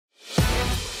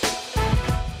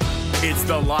It's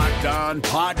the Locked On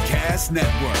Podcast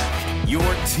Network, your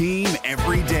team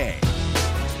every day.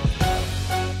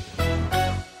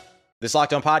 This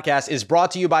Locked On Podcast is brought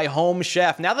to you by Home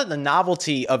Chef. Now that the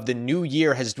novelty of the new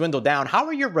year has dwindled down, how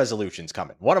are your resolutions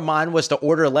coming? One of mine was to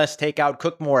order less takeout,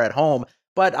 cook more at home,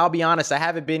 but I'll be honest, I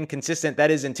haven't been consistent. That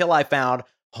is until I found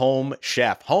Home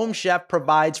Chef. Home Chef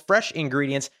provides fresh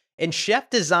ingredients and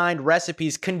chef-designed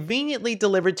recipes conveniently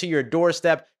delivered to your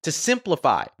doorstep to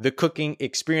simplify the cooking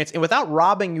experience and without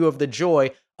robbing you of the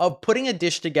joy of putting a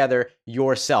dish together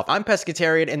yourself. I'm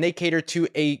pescatarian and they cater to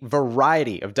a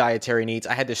variety of dietary needs.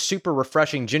 I had this super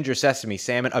refreshing ginger sesame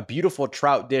salmon, a beautiful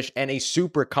trout dish, and a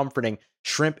super comforting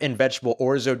shrimp and vegetable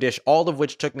orzo dish, all of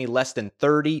which took me less than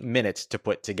 30 minutes to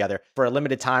put together. For a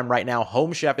limited time right now,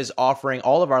 Home Chef is offering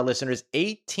all of our listeners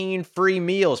 18 free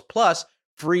meals plus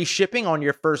free shipping on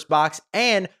your first box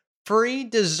and free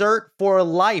dessert for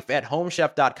life at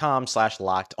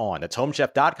homechef.com/lockedon. That's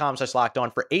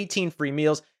homechef.com/lockedon for 18 free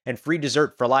meals and free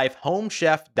dessert for life.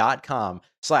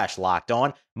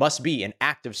 Homechef.com/lockedon. Must be an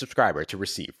active subscriber to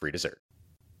receive free dessert.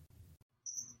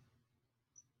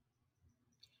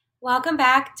 Welcome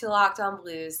back to Locked On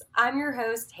Blues. I'm your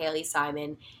host, Haley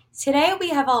Simon. Today we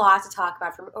have a lot to talk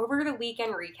about, from over the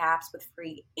weekend recaps with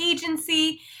free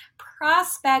agency,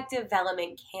 prospect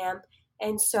development camp,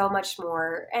 and so much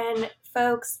more. And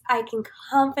folks, I can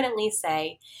confidently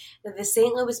say that the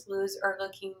St. Louis Blues are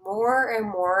looking more and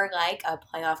more like a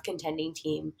playoff contending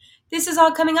team. This is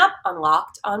all coming up on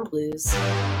Locked On Blues.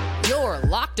 You're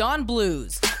Locked On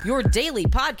Blues, your daily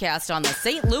podcast on the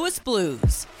St. Louis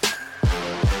Blues.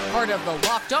 Part of the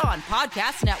Locked On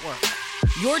Podcast Network,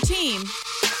 your team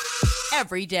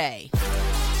every day.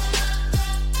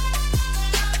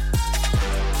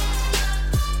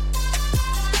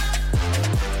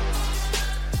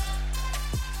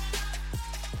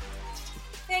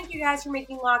 Thank you guys for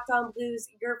making Locked On Blues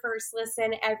your first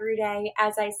listen every day.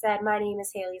 As I said, my name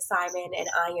is Haley Simon, and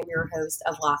I am your host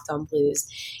of Locked On Blues.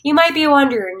 You might be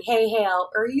wondering, hey, Hale,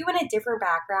 are you in a different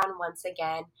background once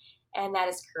again? And that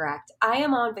is correct. I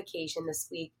am on vacation this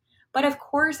week, but of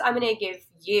course I'm going to give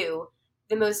you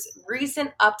the most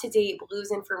recent up-to-date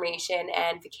Blues information,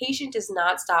 and vacation does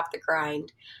not stop the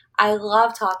grind. I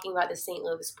love talking about the St.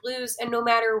 Louis Blues, and no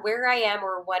matter where I am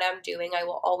or what I'm doing, I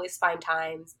will always find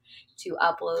times to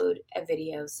upload a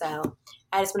video. So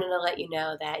I just wanted to let you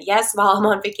know that, yes, while I'm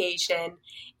on vacation,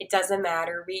 it doesn't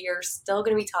matter. We are still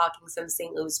going to be talking some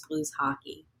St. Louis Blues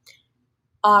hockey.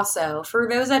 Also, for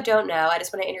those that don't know, I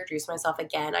just want to introduce myself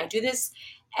again. I do this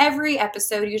every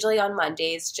episode, usually on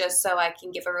Mondays, just so I can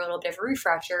give a little bit of a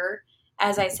refresher.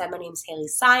 As I said, my name is Haley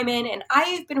Simon, and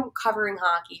I've been covering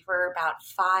hockey for about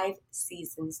 5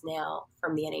 seasons now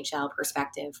from the NHL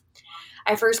perspective.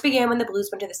 I first began when the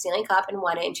Blues went to the Stanley Cup and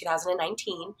won it in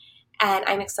 2019, and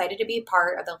I'm excited to be a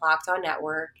part of the Locked On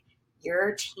Network,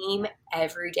 your team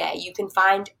every day. You can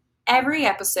find every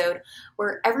episode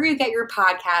wherever you get your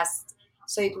podcasts,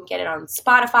 so you can get it on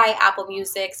Spotify, Apple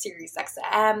Music,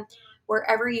 SiriusXM,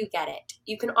 wherever you get it.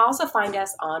 You can also find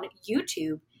us on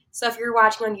YouTube. So if you're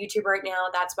watching on YouTube right now,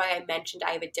 that's why I mentioned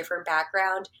I have a different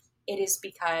background. It is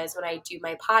because when I do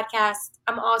my podcast,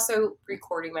 I'm also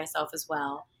recording myself as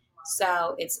well.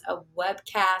 So it's a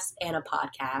webcast and a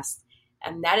podcast.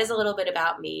 And that is a little bit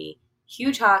about me.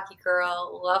 Huge hockey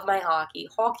girl, love my hockey.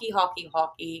 Hockey.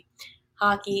 Hockey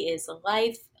is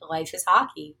life. Life is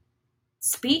hockey.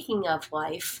 Speaking of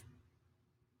life,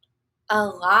 a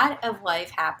lot of life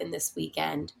happened this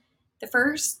weekend. The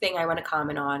first thing I want to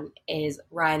comment on is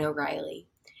Ryan O'Reilly.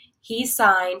 He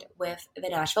signed with the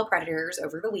Nashville Predators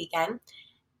over the weekend,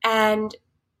 and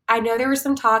I know there was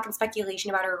some talk and speculation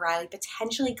about O'Reilly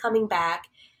potentially coming back,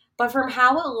 but from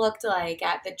how it looked like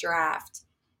at the draft,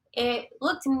 it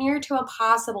looked near to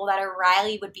impossible that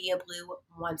O'Reilly would be a Blue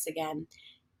once again.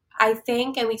 I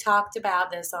think, and we talked about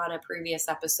this on a previous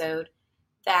episode,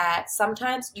 that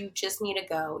sometimes you just need to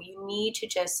go. You need to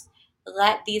just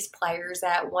let these players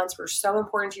that once were so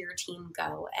important to your team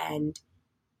go. And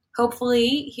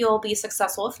hopefully he'll be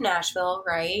successful with Nashville,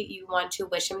 right? You want to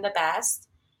wish him the best.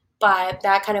 But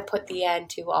that kind of put the end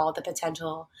to all the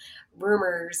potential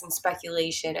rumors and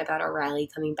speculation about O'Reilly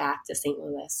coming back to St.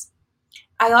 Louis.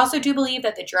 I also do believe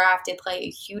that the draft did play a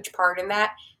huge part in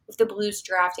that. With the Blues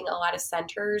drafting a lot of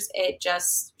centers, it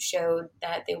just showed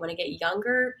that they want to get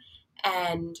younger.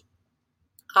 And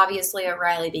obviously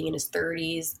O'Reilly being in his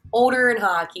 30s, older in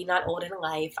hockey, not old in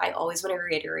life. I always want to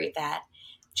reiterate that.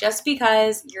 Just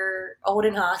because you're old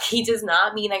in hockey does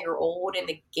not mean that you're old in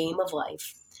the game of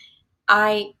life.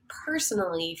 I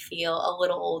personally feel a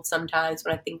little old sometimes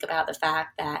when I think about the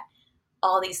fact that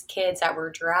all these kids that were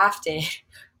drafted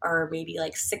are maybe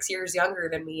like 6 years younger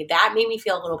than me. That made me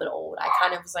feel a little bit old. I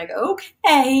kind of was like,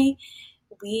 okay,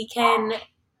 we can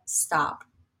stop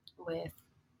with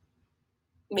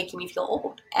making me feel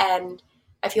old. And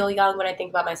I feel young when I think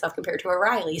about myself compared to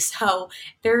O'Reilly. So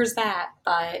there's that.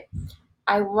 But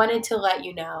I wanted to let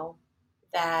you know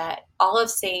that all of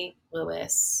St.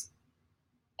 Louis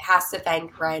has to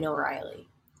thank Ryan O'Reilly.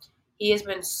 He has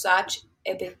been such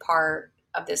a big part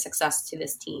of the success to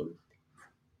this team.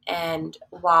 And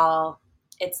while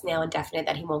it's now indefinite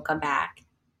that he won't come back,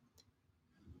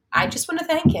 I just want to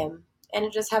thank him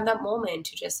and just have that moment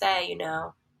to just say, you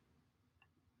know,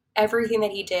 everything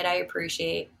that he did, I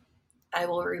appreciate. I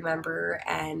will remember,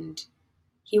 and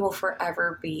he will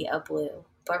forever be a Blue.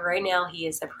 But right now he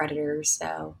is a Predator,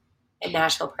 so a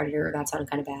Nashville Predator. That sounded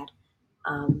kind of bad.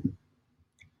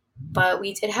 But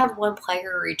we did have one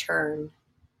player return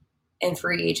in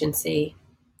free agency.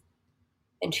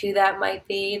 And who that might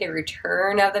be, the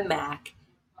return of the Mac.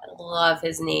 I love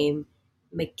his name.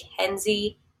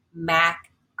 Mackenzie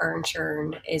Mac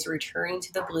Arnshurn is returning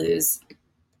to the Blues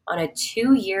on a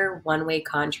 2-year one-way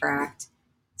contract.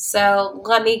 So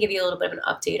let me give you a little bit of an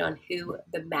update on who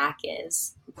the Mac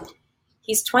is.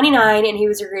 He's 29, and he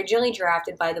was originally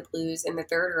drafted by the Blues in the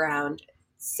 3rd round,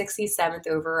 67th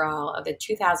overall of the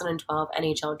 2012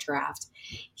 NHL draft.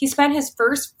 He spent his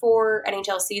first 4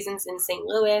 NHL seasons in St.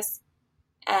 Louis,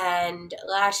 and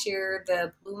last year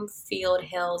the Bloomfield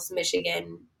Hills,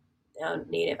 Michigan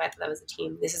native, I thought that was a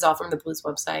team. This is all from the Blues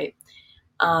website.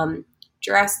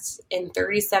 Dressed in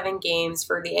 37 games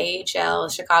for the AHL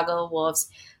Chicago Wolves,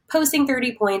 posting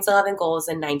 30 points, 11 goals,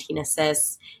 and 19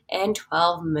 assists, and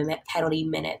 12 penalty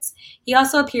minutes. He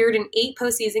also appeared in 8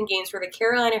 postseason games for the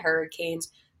Carolina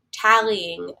Hurricanes,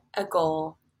 tallying a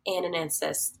goal and an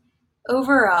assist.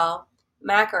 Overall,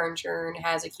 Mac Arnshurn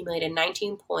has accumulated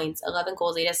 19 points, 11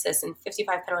 goals, 8 assists, and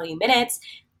 55 penalty minutes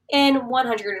in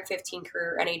 115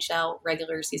 career NHL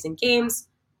regular season games,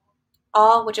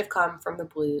 all which have come from the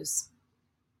Blues.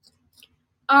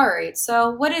 All right, so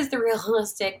what is the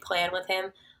realistic plan with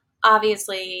him?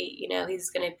 Obviously, you know, he's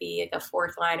going to be like a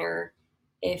 4th liner,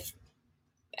 if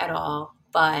at all.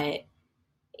 But,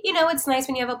 you know, it's nice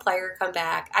when you have a player come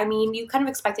back. I mean, you kind of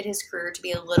expected his career to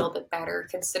be a little bit better,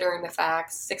 considering the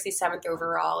fact 67th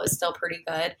overall is still pretty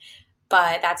good.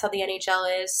 But that's how the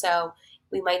NHL is, so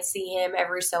we might see him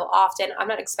every so often. I'm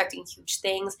not expecting huge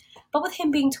things. But with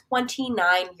him being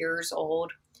 29 years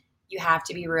old, you have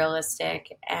to be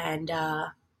realistic. And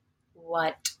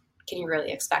what can you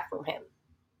really expect from him?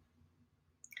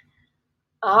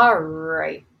 All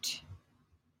right.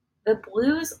 The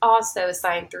Blues also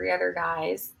signed 3 other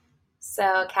guys.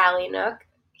 So Kalynuk,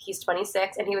 he's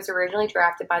 26, and he was originally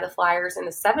drafted by the Flyers in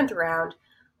the 7th round,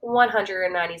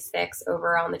 196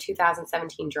 overall in the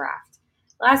 2017 draft.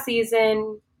 Last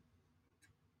season,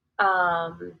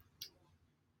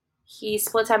 he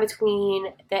split time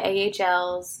between the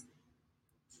AHL's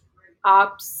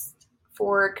Ops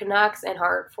for Canucks and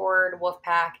Hartford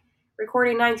Wolfpack,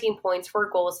 recording 19 points, 4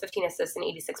 goals, 15 assists, and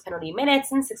 86 penalty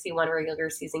minutes in 61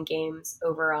 regular season games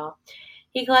overall.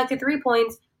 He collected 3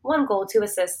 points, 1 goal, 2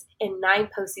 assists in 9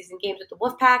 postseason games with the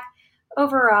Wolfpack.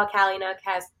 Overall, Kalynuk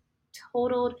has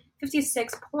totaled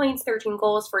 56 points, 13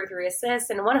 goals, 43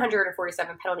 assists, and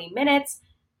 147 penalty minutes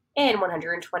in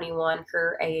 121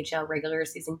 career AHL regular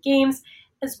season games,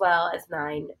 as well as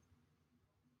 9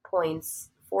 points,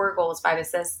 4 goals, 5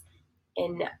 assists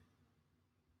in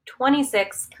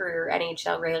 26 career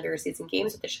NHL regular season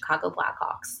games with the Chicago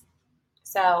Blackhawks.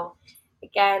 So,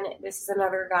 again, this is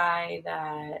another guy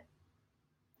that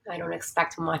I don't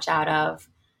expect much out of.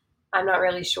 I'm not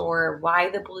really sure why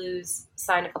the Blues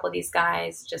signed a couple of these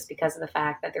guys, just because of the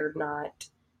fact that they're not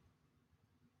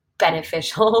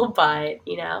beneficial, but,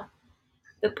 you know.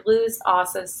 The Blues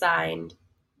also signed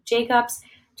Jacobs,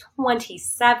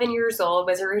 27 years old,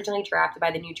 was originally drafted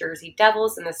by the New Jersey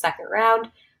Devils in the 2nd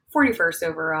round, 41st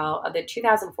overall of the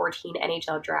 2014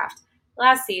 NHL draft.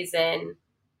 Last season,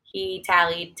 he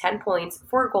tallied 10 points,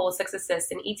 4 goals, 6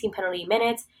 assists, and 18 penalty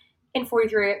minutes in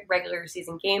 43 regular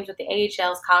season games with the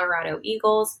AHL's Colorado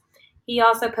Eagles. He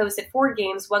also posted 4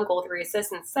 games, 1 goal, 3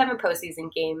 assists, and 7 postseason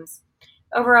games.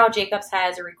 Overall, Jacobs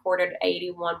has recorded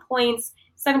 81 points,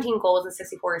 17 goals, and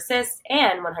 64 assists,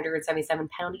 and 177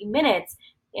 penalty minutes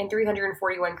in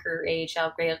 341 career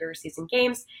AHL regular season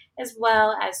games, as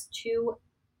well as 2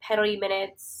 penalty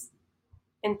minutes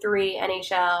in 3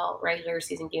 NHL regular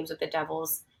season games with the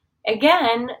Devils.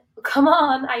 Again, come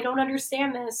on, I don't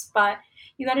understand this, but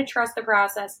you got to trust the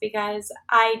process, because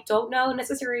I don't know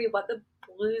necessarily what the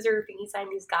Blues are thinking signing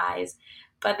these guys.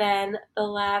 But then the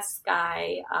last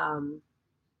guy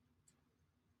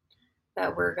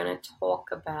that we're going to talk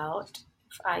about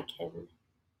if I can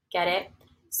get it.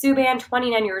 Subban,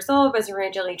 29 years old, was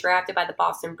originally drafted by the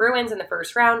Boston Bruins in the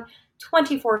first round,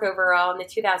 24th overall in the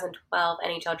 2012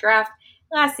 NHL draft.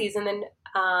 Last season,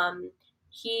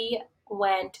 he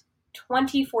went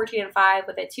 20-14-5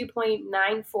 with a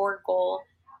 2.94 goal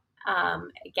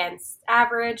against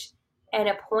average and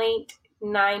a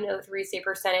 .903 save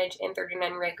percentage in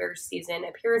 39 regular season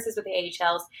appearances with the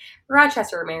AHL's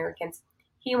Rochester Americans.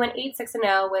 He went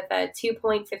 8-6-0 with a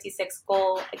 2.56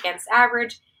 goal against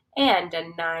average and a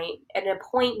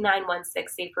 .916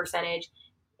 save percentage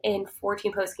in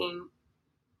 14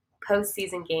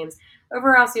 postseason games.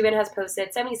 Overall, Subban has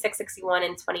posted 76-61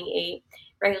 and 28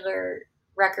 regular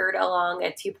record along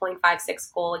a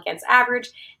 2.56 goal against average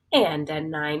and a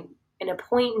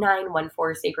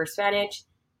 .914 save percentage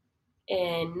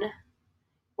in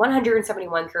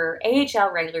 171 career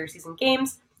AHL regular season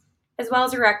games, as well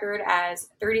as a record as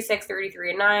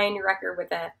 36-33-9 record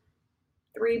with a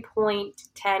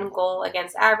 3.10 goal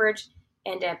against average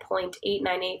and a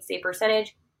 .898 save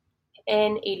percentage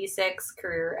in 86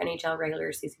 career NHL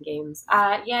regular season games.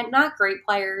 Not great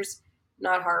players,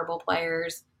 not horrible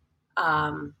players.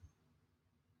 I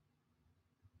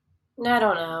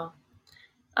don't know.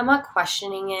 I'm not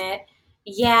questioning it.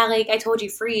 Yeah, like I told you,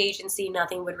 free agency,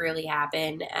 nothing would really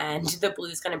happen, and the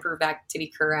Blues kind of proved that to be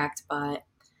correct, but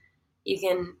you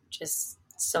can just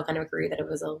still kind of agree that it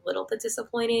was a little bit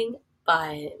disappointing,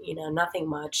 but, nothing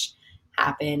much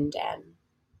happened, and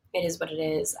it is what it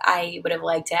is. I would have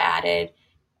liked to add a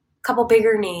couple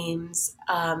bigger names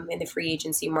in the free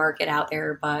agency market out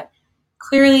there, but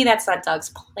clearly that's not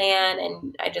Doug's plan,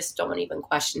 and I just don't even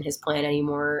question his plan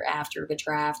anymore after the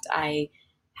draft. I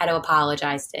had to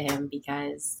apologize to him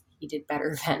because he did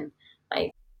better than I.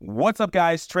 What's up,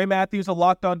 guys? Trey Matthews of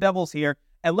Locked On Devils here,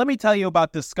 and let me tell you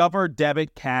about Discover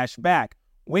Debit Cash Back.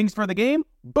 Wings for the game?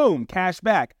 Boom, cash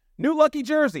back. New lucky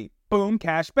jersey? Boom,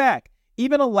 cash back.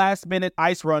 Even a last-minute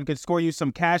ice run could score you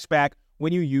some cash back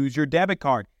when you use your debit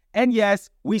card. And yes,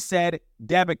 we said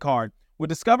debit card. With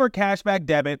Discover Cashback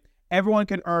Debit, everyone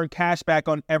can earn cash back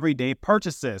on everyday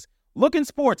purchases. Look, in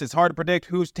sports, it's hard to predict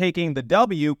who's taking the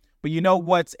W, but you know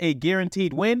what's a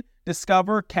guaranteed win?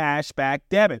 Discover Cashback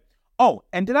Debit. Oh,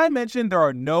 and did I mention there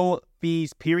are no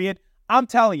fees, period? I'm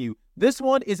telling you, this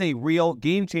one is a real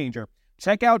game changer.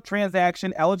 Check out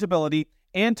transaction eligibility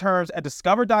and terms at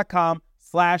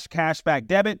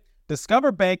discover.com/cashbackdebit.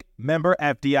 Discover Bank, member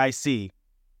FDIC.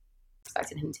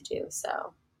 Expected him to do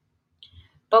so.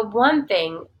 But one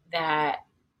thing that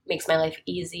makes my life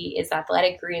easy is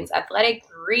Athletic Greens. Athletic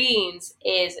Greens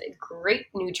is great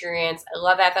nutrients. I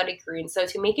love Athletic Greens. So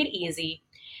to make it easy,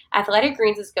 Athletic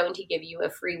Greens is going to give you a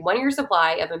free 1-year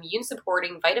supply of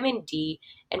immune-supporting vitamin D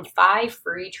and 5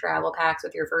 free travel packs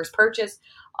with your first purchase.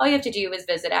 All you have to do is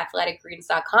visit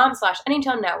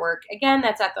athleticgreens.com/NHL Network. Again,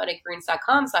 that's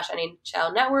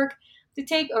athleticgreens.com/NHL Network to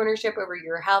take ownership over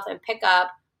your health and pick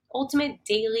up ultimate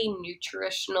daily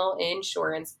nutritional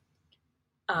insurance.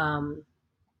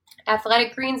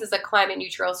 Athletic Greens is a climate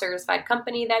neutral certified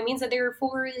company. That means that they're a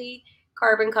fully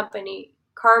carbon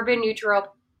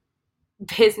neutral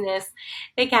business.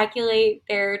 They calculate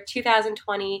their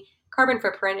 2020 carbon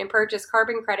footprint and purchase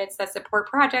carbon credits that support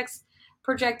projects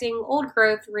projecting old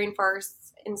growth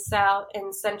rainforests in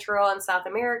Central and South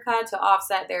America to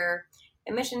offset their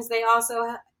emissions. They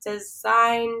also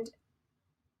designed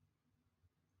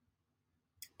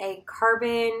a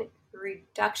carbon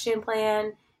reduction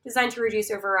plan designed to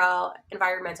reduce overall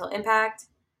environmental impact.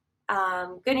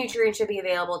 Good nutrients should be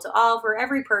available to all. For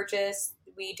every purchase,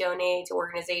 we donate to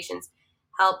organizations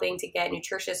helping to get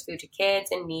nutritious food to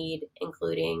kids in need,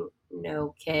 including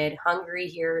No Kid Hungry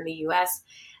here in the U.S.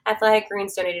 Athletic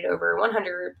Greens donated over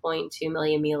 100.2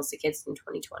 million meals to kids in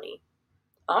 2020.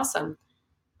 Awesome.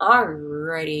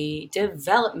 Alrighty,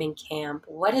 development camp.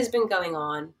 What has been going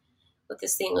on with the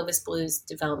St. Louis Blues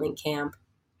development camp?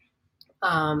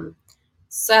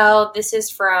 So this is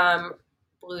from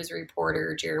Blues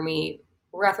reporter Jeremy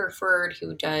Rutherford,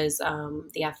 who does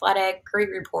The Athletic. Great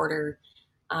reporter.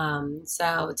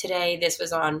 So today this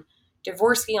was on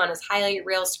Dvorsky on his highlight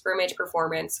reel scrimmage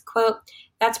performance. Quote,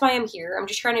 "That's why I'm here. I'm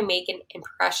just trying to make an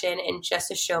impression and just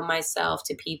to show myself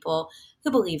to people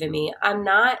who believe in me. I'm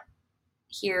not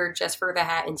here just for the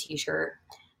hat and t-shirt."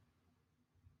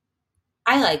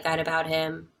 I like that about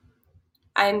him.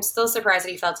 I'm still surprised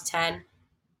that he fell to 10,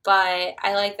 but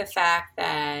I like the fact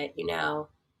that,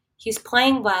 he's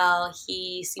playing well.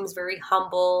 He seems very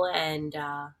humble and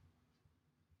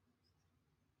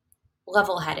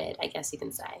level-headed, I guess you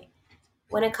can say.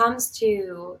 When it comes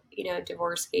to,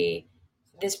 Dvorsky,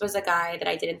 this was a guy that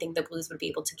I didn't think the Blues would be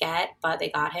able to get, but they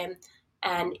got him.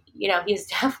 And, he's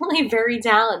definitely very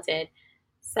talented.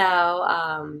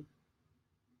 So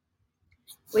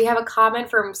we have a comment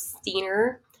from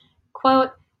Steiner.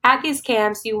 Quote, at these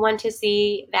camps, you want to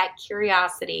see that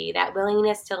curiosity, that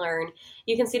willingness to learn.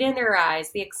 You can see it in their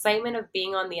eyes, the excitement of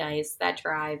being on the ice, that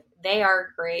drive. They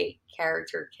are great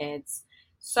character kids.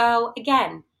 So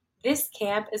again, this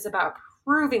camp is about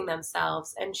proving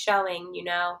themselves and showing,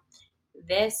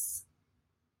 this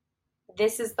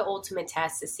is the ultimate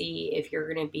test to see if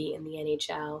you're going to be in the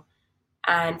NHL.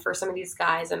 And for some of these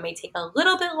guys, it may take a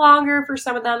little bit longer. For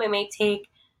some of them, it may take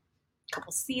a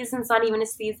couple seasons, not even a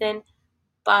season.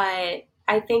 But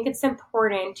I think it's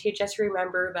important to just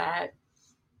remember that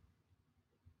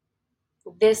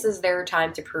this is their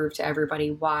time to prove to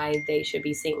everybody why they should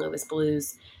be St. Louis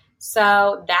Blues.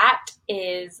 So that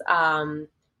is some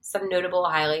notable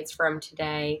highlights from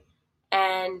today.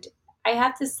 And I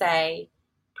have to say,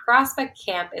 Prospect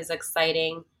Camp is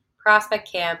exciting.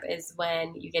 Prospect Camp is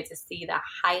when you get to see the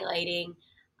highlighting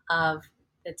of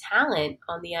the talent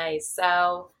on the ice.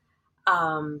 So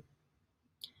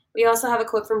we also have a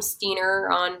quote from Steiner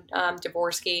on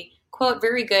Dvorsky. Quote,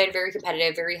 very good, very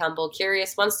competitive, very humble,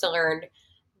 curious, wants to learn,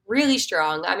 really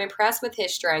strong. I'm impressed with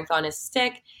his strength on his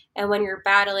stick. And when you're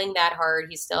battling that hard,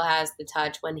 he still has the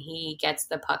touch when he gets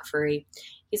the puck free.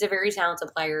 He's a very talented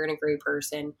player and a great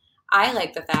person. I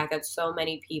like the fact that so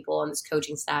many people on this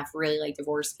coaching staff really like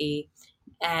Dvorsky,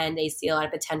 and they see a lot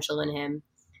of potential in him.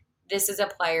 This is a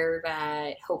player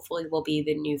that hopefully will be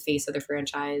the new face of the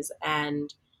franchise,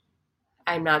 and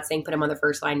I'm not saying put him on the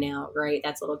first line now, right?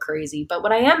 That's a little crazy. But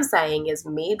what I am saying is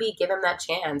maybe give him that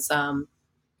chance.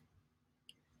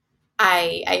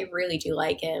 I really do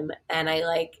like him, and I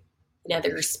like,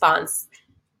 the response,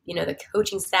 the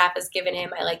coaching staff has given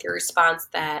him. I like the response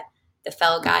that the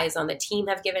fellow guys on the team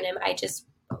have given him. I just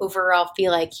overall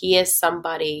feel like he is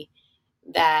somebody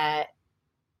that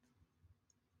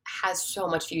has so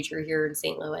much future here in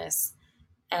St. Louis.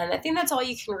 And I think that's all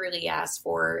you can really ask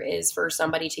for, is for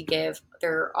somebody to give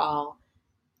their all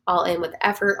in with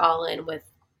effort, all in with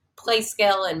play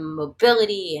skill and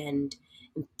mobility and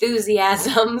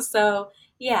enthusiasm. So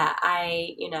yeah,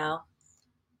 I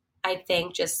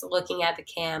think just looking at the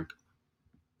camp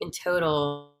in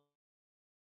total,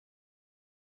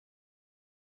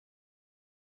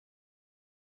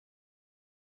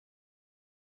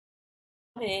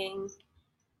 he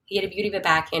had a beauty of a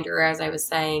backhander, as I was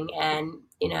saying, and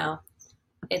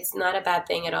it's not a bad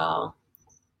thing at all.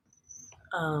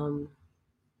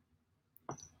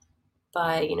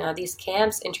 But these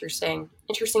camps, interesting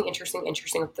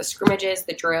with the scrimmages,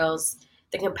 the drills,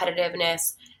 the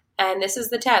competitiveness, and this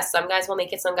is the test. Some guys will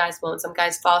make it, some guys won't. Some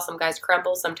guys fall, some guys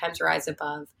crumble, sometimes rise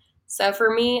above. So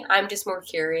for me, I'm just more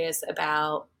curious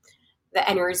about the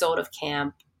end result of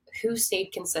camp. Who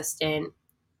stayed consistent?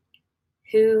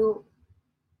 Who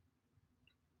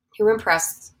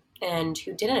impressed and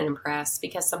who didn't impress?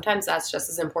 Because sometimes that's just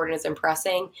as important as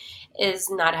impressing, is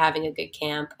not having a good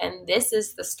camp. And this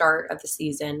is the start of the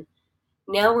season.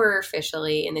 Now we're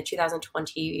officially in the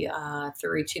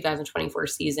 2023-2024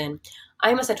 season. I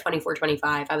almost said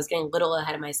 24-25. I was getting a little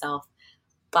ahead of myself.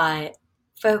 But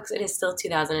folks, it is still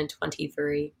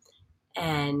 2023.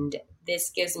 And this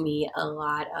gives me a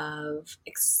lot of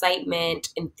excitement,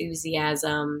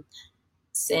 enthusiasm,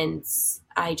 since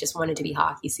I just wanted to be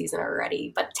hockey season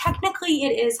already. But technically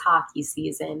it is hockey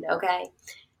season, okay?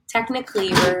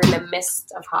 Technically we're in the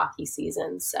midst of hockey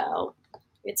season, so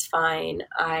it's fine.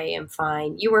 I am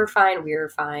fine. You are fine. We're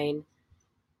fine.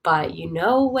 But you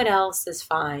know what else is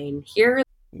fine?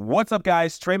 What's up,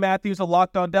 guys? Trey Matthews of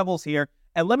Locked On Devils here,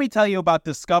 and let me tell you about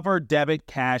Discover Debit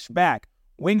Cash Back.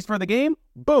 Wings for the game?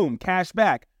 Boom, cash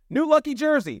back. New lucky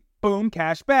jersey? Boom,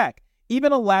 cash back.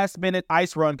 Even a last-minute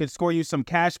ice run could score you some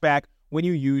cash back when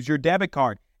you use your debit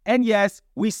card. And yes,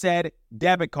 we said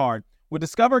debit card. With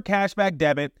Discover Cashback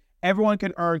Debit, everyone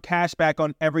can earn cash back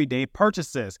on everyday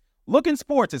purchases. Look, in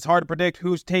sports, it's hard to predict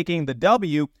who's taking the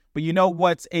W, but you know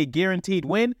what's a guaranteed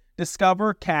win?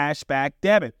 Discover Cashback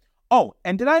Debit. Oh,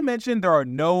 and did I mention there are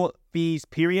no fees,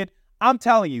 period? I'm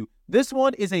telling you, this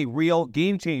one is a real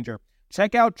game changer.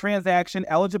 Check out transaction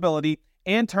eligibility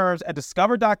and terms at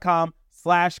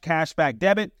discover.com/cashback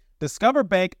debit. Discover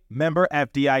Bank, member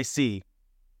FDIC.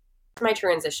 My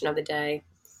transition of the day.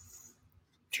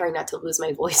 Trying not to lose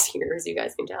my voice here, as you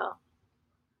guys can tell.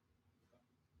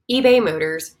 eBay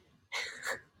Motors.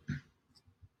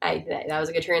 That was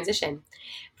a good transition.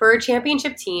 For a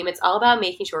championship team, it's all about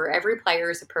making sure every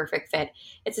player is a perfect fit.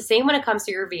 It's the same when it comes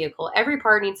to your vehicle. Every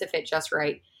part needs to fit just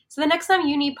right. So the next time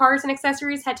you need parts and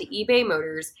accessories, head to eBay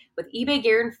Motors. With eBay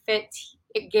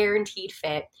Guaranteed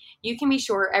Fit, you can be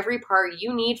sure every part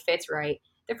you need fits right.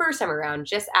 the first time around.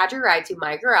 Just add your ride to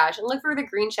My Garage and look for the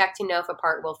green check to know if a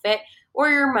part will fit or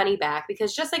your money back,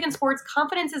 because just like in sports,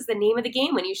 confidence is the name of the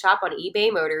game when you shop on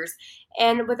eBay Motors.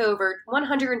 And with over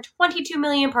 122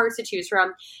 million parts to choose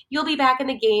from, you'll be back in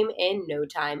the game in no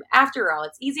time. After all,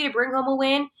 it's easy to bring home a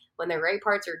win when the right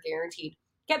parts are guaranteed.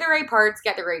 Get the right parts,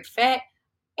 get the right fit,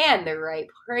 and the right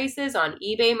prices on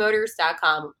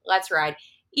ebaymotors.com. Let's ride.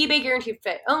 eBay guaranteed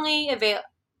fit only,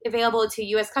 available to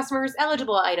U.S. customers,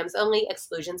 eligible items only,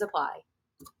 exclusions apply.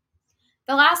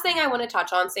 The last thing I want to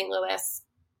touch on, St. Louis,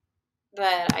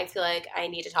 that I feel like I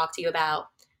need to talk to you about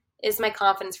is my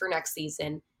confidence for next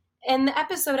season. In the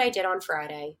episode I did on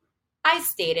Friday, I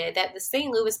stated that the St.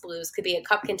 Louis Blues could be a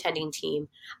cup contending team.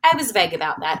 I was vague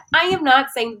about that. I am not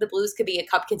saying that the Blues could be a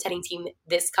cup contending team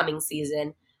this coming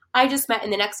season. I just meant in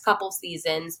the next couple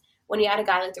seasons when you add a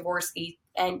guy like Dvorsky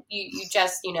and you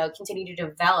just, continue to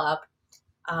develop.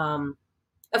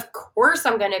 Of course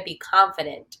I'm going to be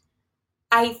confident.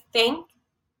 I think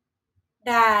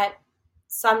that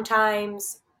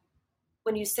sometimes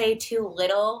when you say too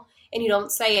little and you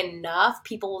don't say enough,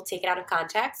 people will take it out of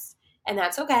context, and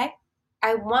that's okay.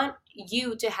 I want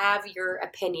you to have your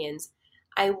opinions.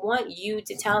 I want you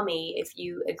to tell me if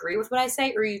you agree with what I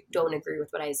say or you don't agree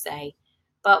with what I say.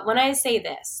 But when I say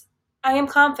this, I am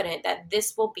confident that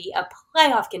this will be a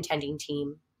playoff contending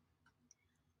team.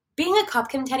 Being a cup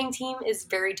contending team is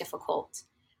very difficult.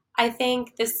 I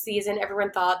think this season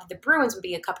everyone thought that the Bruins would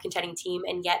be a cup contending team,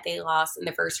 and yet they lost in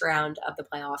the first round of the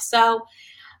playoffs. So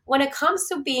when it comes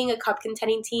to being a cup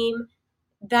contending team,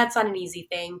 that's not an easy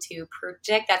thing to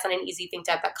predict. That's not an easy thing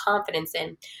to have that confidence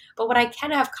in. But what I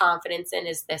can have confidence in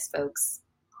is this, folks.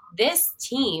 This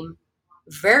team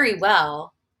very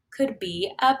well could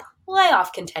be a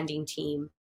playoff contending team.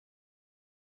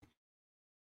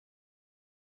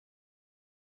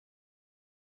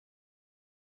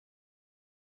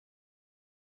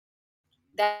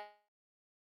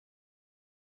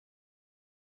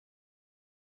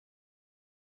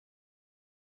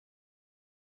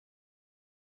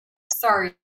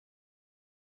 Sorry.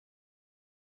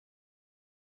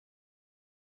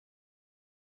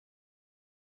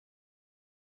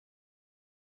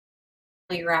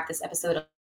 Wrap this episode up.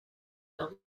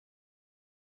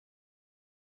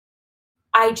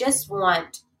 I just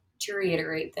want to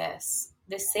reiterate this.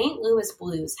 The St. Louis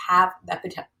Blues have that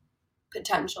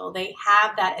potential. They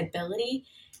have that ability.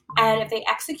 And if they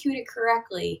execute it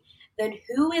correctly, then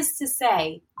who is to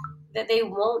say that they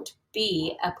won't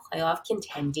be a playoff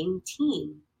contending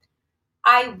team?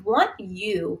 I want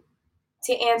you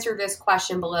to answer this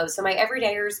question below. So my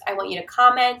everydayers, I want you to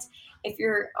comment. If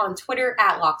you're on Twitter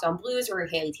at Locked On Blues or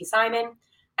Haley T. Simon,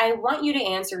 I want you to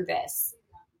answer this.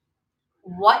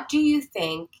 What do you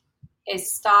think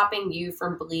is stopping you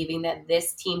from believing that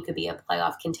this team could be a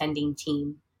playoff contending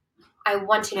team? I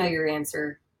want to know your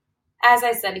answer. As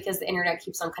I said, because the internet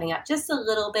keeps on cutting out just a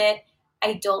little bit,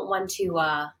 I don't want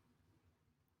to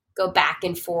go back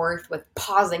and forth with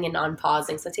pausing and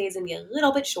unpausing. So today's going to be a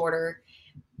little bit shorter.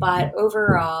 But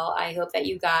overall, I hope that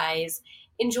you guys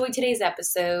enjoyed today's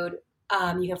episode.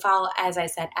 You can follow, as I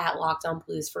said, at Locked On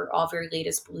Blues for all of your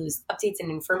latest Blues updates and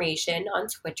information on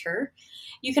Twitter.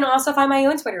 You can also find my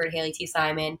own Twitter at Haley T.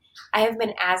 Simon. I have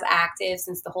been as active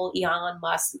since the whole Elon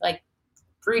Musk,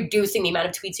 reducing the amount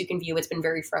of tweets you can view. It's been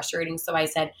very frustrating. So I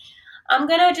said, I'm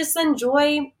going to just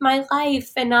enjoy my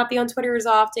life and not be on Twitter as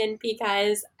often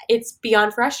because it's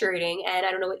beyond frustrating. And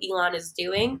I don't know what Elon is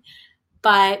doing.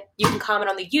 But you can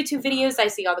comment on the YouTube videos. I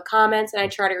see all the comments, and I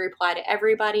try to reply to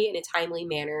everybody in a timely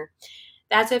manner.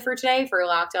 That's it for today for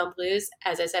Locked On Blues.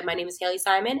 As I said, my name is Haley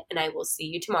Simon, and I will see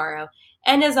you tomorrow.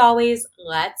 And as always,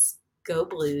 let's go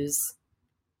Blues.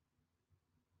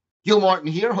 Gil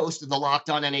Martin here, host of the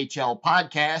Locked On NHL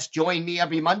podcast. Join me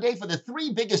every Monday for the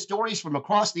three biggest stories from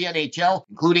across the NHL,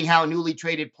 including how newly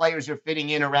traded players are fitting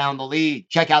in around the league.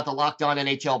 Check out the Locked On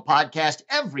NHL podcast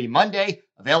every Monday,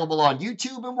 available on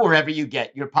YouTube and wherever you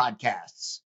get your podcasts.